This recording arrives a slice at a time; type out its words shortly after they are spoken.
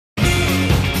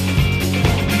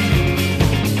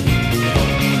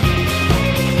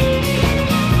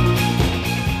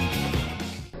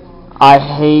I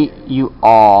hate you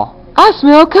all. I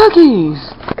smell cookies.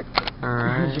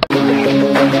 Alright.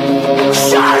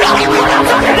 Shut up when I'm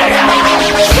talking to you!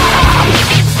 Shut up!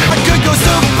 I could go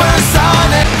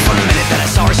supersonic. From the minute that I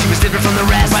saw her, she was different from the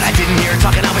rest. But I didn't hear her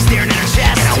talking, I was staring at her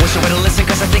chest. And I wish I would've listened,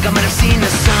 cause I think I might have seen the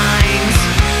signs.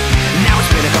 Now it's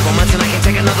been a couple months and I can't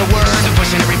take another word. I'm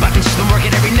pushing every button, she's been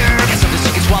working every nerve. I got something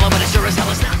she can swallow, but it sure as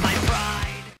hell is not my pride.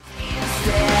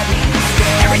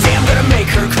 Every day I'm gonna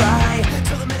make her cry.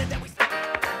 Till the minute that we say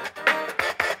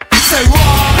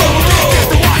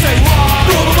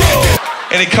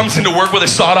and he comes into work with a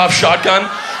sawed-off shotgun,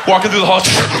 walking through the hall.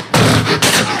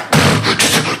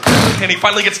 And he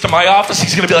finally gets to my office,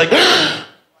 he's gonna be like,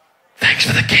 thanks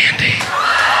for the candy.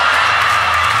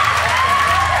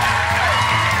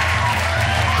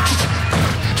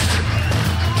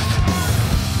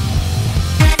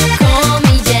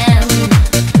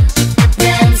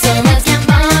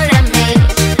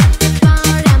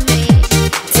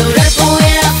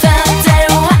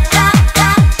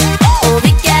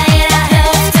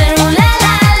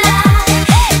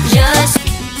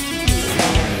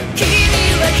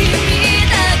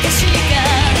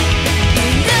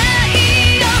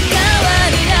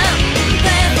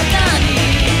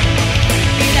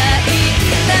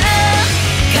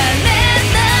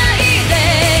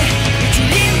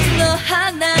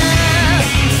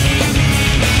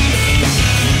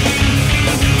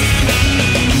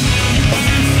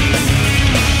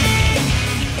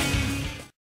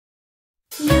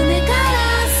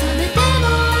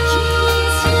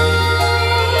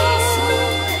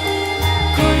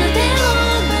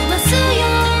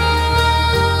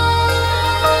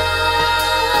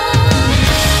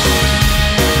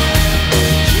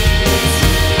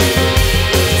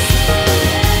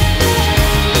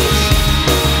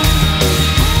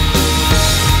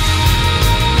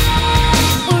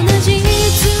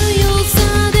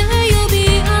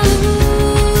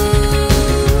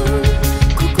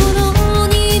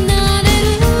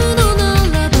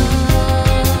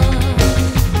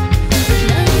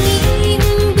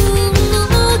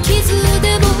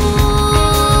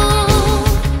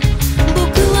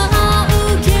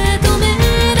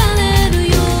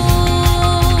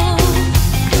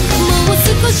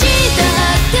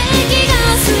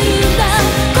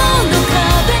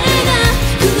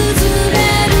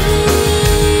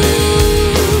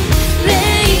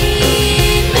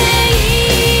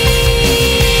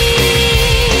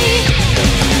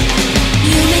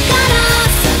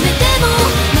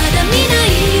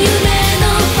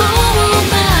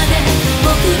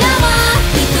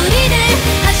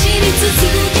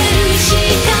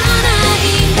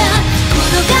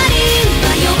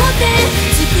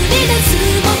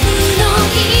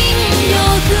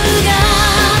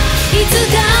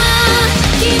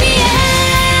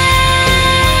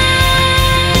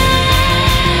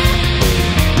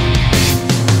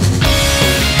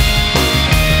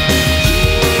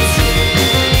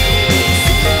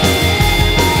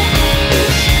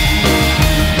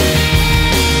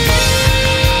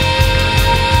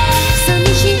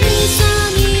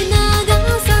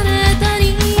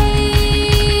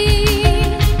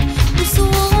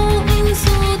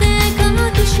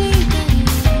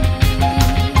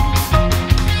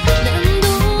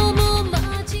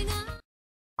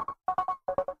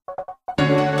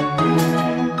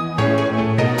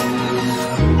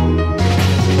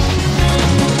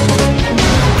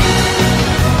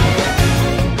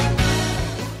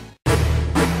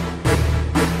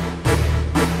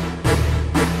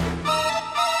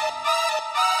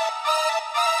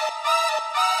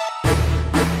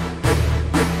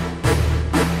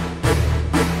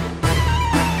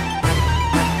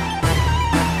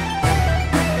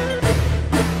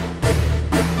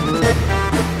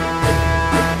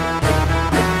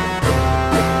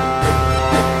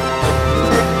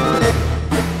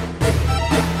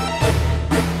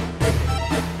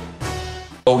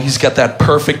 Oh, he's got that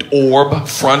perfect orb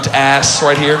front ass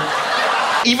right here.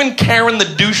 Even Karen the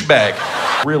douchebag.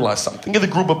 Realize something. Think of the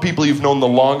group of people you've known the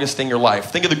longest in your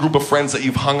life. Think of the group of friends that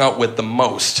you've hung out with the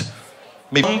most.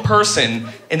 Maybe one person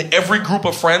in every group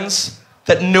of friends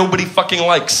that nobody fucking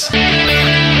likes.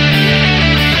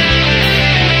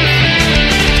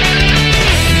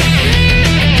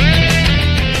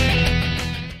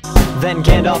 Then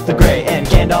Gandalf the Grey and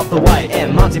Gandalf the White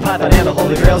and Monty Python and the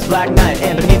Holy Grail's Black Knight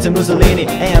and Benito Mussolini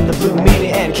and the Blue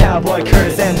Meanie and Cowboy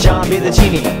Curtis and John B. the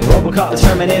Genie, Robocop, the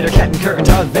Terminator, Captain Kirk and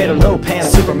Darth Vader, Lopan,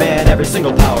 Superman, every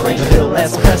single Power Ranger, Bill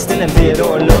S. Preston and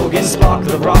Theodore Logan, Spock,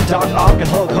 the Rock, Doc Ock and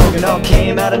Hulk Hogan all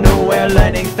came out of nowhere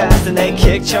lightning fast and they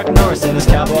kicked Chuck Norris in his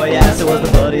cowboy ass. It was the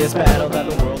bloodiest battle that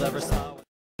the world